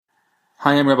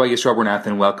Hi, I'm Rabbi Yisrael Bernath,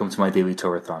 and welcome to my Daily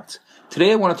Torah Thoughts.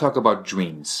 Today I want to talk about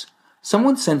dreams.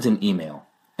 Someone sent an email,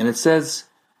 and it says,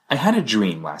 I had a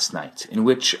dream last night in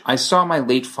which I saw my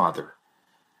late father.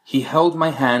 He held my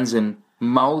hands and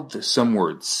mouthed some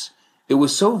words. It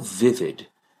was so vivid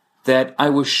that I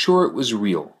was sure it was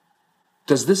real.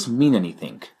 Does this mean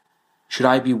anything? Should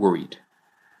I be worried?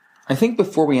 I think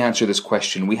before we answer this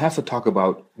question, we have to talk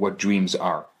about what dreams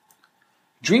are.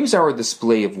 Dreams are a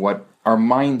display of what our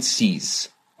mind sees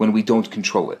when we don't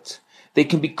control it. They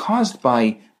can be caused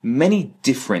by many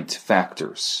different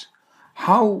factors.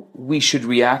 How we should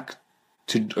react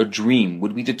to a dream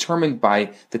would be determined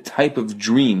by the type of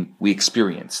dream we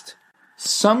experienced.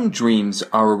 Some dreams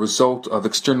are a result of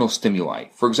external stimuli.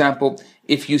 For example,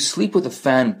 if you sleep with a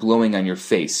fan blowing on your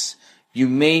face, you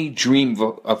may dream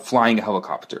of flying a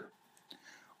helicopter.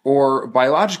 Or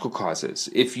biological causes.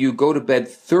 If you go to bed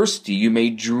thirsty, you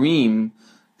may dream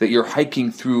that you're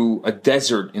hiking through a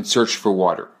desert in search for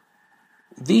water.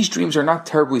 These dreams are not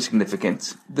terribly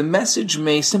significant. The message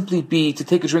may simply be to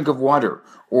take a drink of water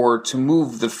or to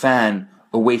move the fan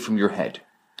away from your head.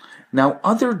 Now,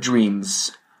 other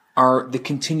dreams are the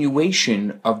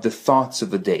continuation of the thoughts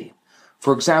of the day.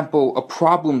 For example, a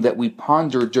problem that we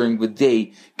ponder during the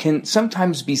day can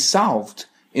sometimes be solved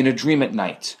in a dream at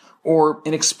night, or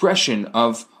an expression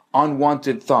of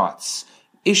unwanted thoughts,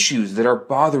 issues that are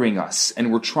bothering us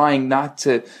and we're trying not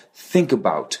to think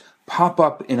about, pop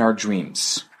up in our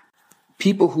dreams.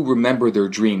 People who remember their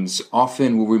dreams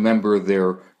often will remember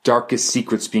their darkest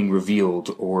secrets being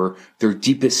revealed or their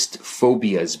deepest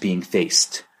phobias being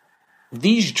faced.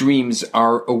 These dreams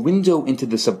are a window into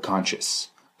the subconscious,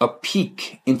 a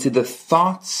peek into the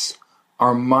thoughts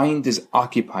our mind is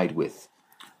occupied with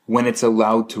when it's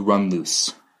allowed to run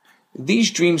loose.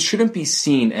 These dreams shouldn't be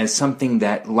seen as something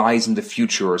that lies in the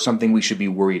future or something we should be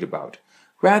worried about.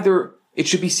 Rather, it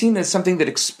should be seen as something that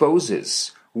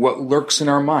exposes what lurks in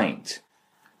our mind.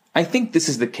 I think this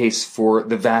is the case for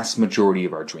the vast majority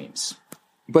of our dreams.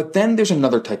 But then there's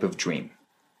another type of dream.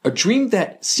 A dream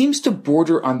that seems to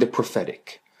border on the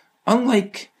prophetic.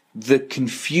 Unlike the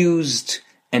confused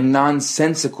and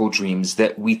nonsensical dreams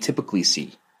that we typically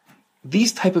see.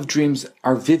 These type of dreams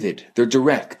are vivid, they're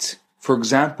direct. For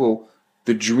example,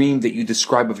 the dream that you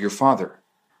describe of your father.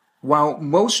 While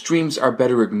most dreams are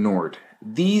better ignored,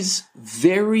 these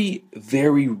very,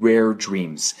 very rare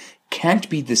dreams can't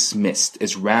be dismissed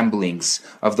as ramblings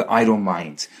of the idle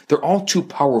mind. They're all too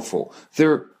powerful.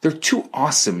 They're too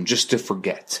awesome just to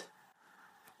forget.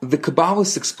 The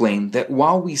Kabbalists explain that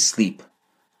while we sleep,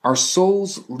 our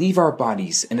souls leave our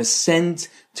bodies and ascend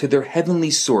to their heavenly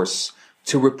source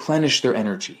to replenish their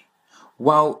energy,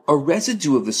 while a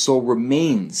residue of the soul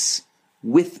remains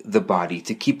with the body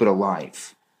to keep it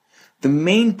alive. The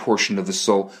main portion of the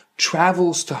soul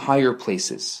travels to higher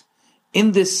places.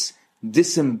 In this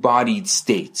disembodied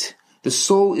state, the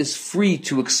soul is free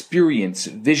to experience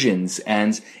visions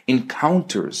and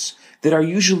encounters that are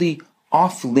usually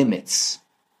off limits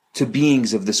to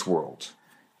beings of this world.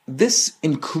 This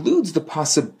includes the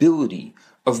possibility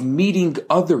of meeting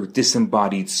other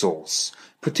disembodied souls,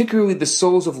 particularly the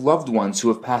souls of loved ones who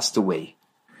have passed away.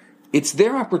 It's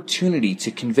their opportunity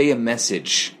to convey a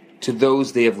message to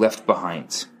those they have left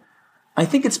behind. I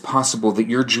think it's possible that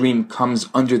your dream comes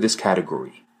under this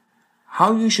category.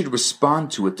 How you should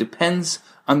respond to it depends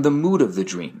on the mood of the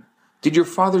dream. Did your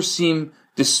father seem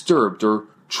disturbed or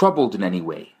troubled in any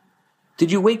way?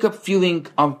 Did you wake up feeling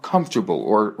uncomfortable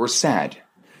or sad?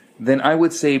 Then I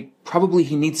would say probably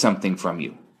he needs something from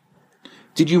you.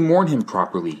 Did you mourn him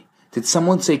properly? Did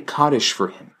someone say Kaddish for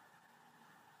him?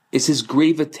 Is his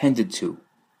grave attended to?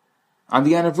 On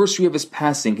the anniversary of his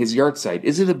passing, his yahrzeit,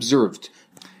 is it observed?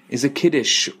 Is a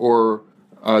Kiddush or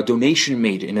a donation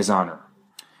made in his honor?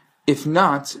 If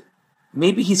not,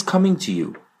 maybe he's coming to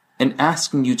you and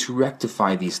asking you to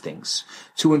rectify these things,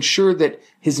 to ensure that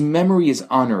his memory is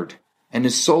honored and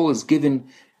his soul is given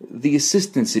the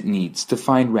assistance it needs to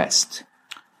find rest.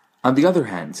 On the other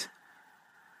hand,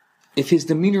 if his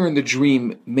demeanor in the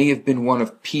dream may have been one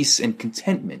of peace and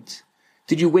contentment,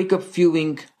 did you wake up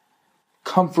feeling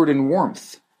comfort and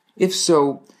warmth? If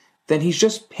so, then he's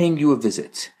just paying you a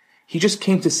visit. He just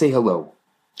came to say hello,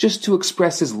 just to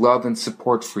express his love and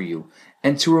support for you,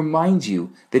 and to remind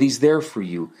you that he's there for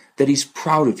you, that he's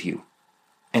proud of you,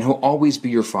 and he'll always be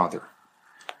your father.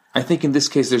 I think in this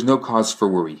case there's no cause for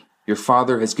worry. Your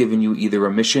father has given you either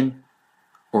a mission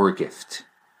or a gift.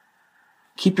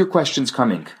 Keep your questions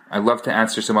coming. I'd love to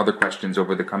answer some other questions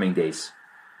over the coming days.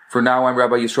 For now, I'm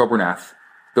Rabbi Yisrael Bernath.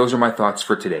 Those are my thoughts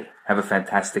for today. Have a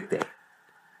fantastic day.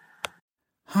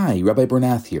 Hi, Rabbi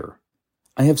Bernath here.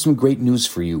 I have some great news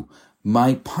for you.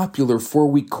 My popular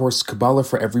 4-week course, Kabbalah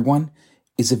for Everyone,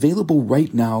 is available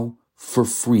right now for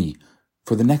free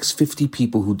for the next 50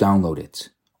 people who download it.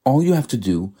 All you have to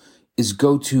do is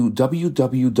go to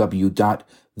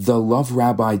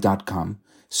www.theloverabbi.com,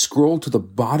 scroll to the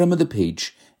bottom of the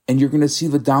page, and you're going to see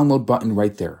the download button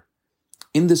right there.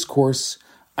 In this course,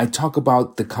 I talk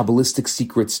about the Kabbalistic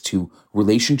secrets to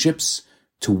relationships,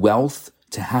 to wealth,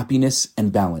 to happiness,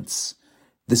 and balance.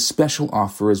 This special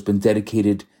offer has been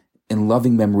dedicated in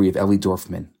loving memory of Ellie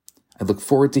Dorfman. I look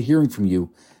forward to hearing from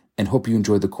you and hope you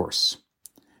enjoy the course.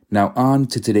 Now on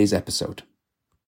to today's episode.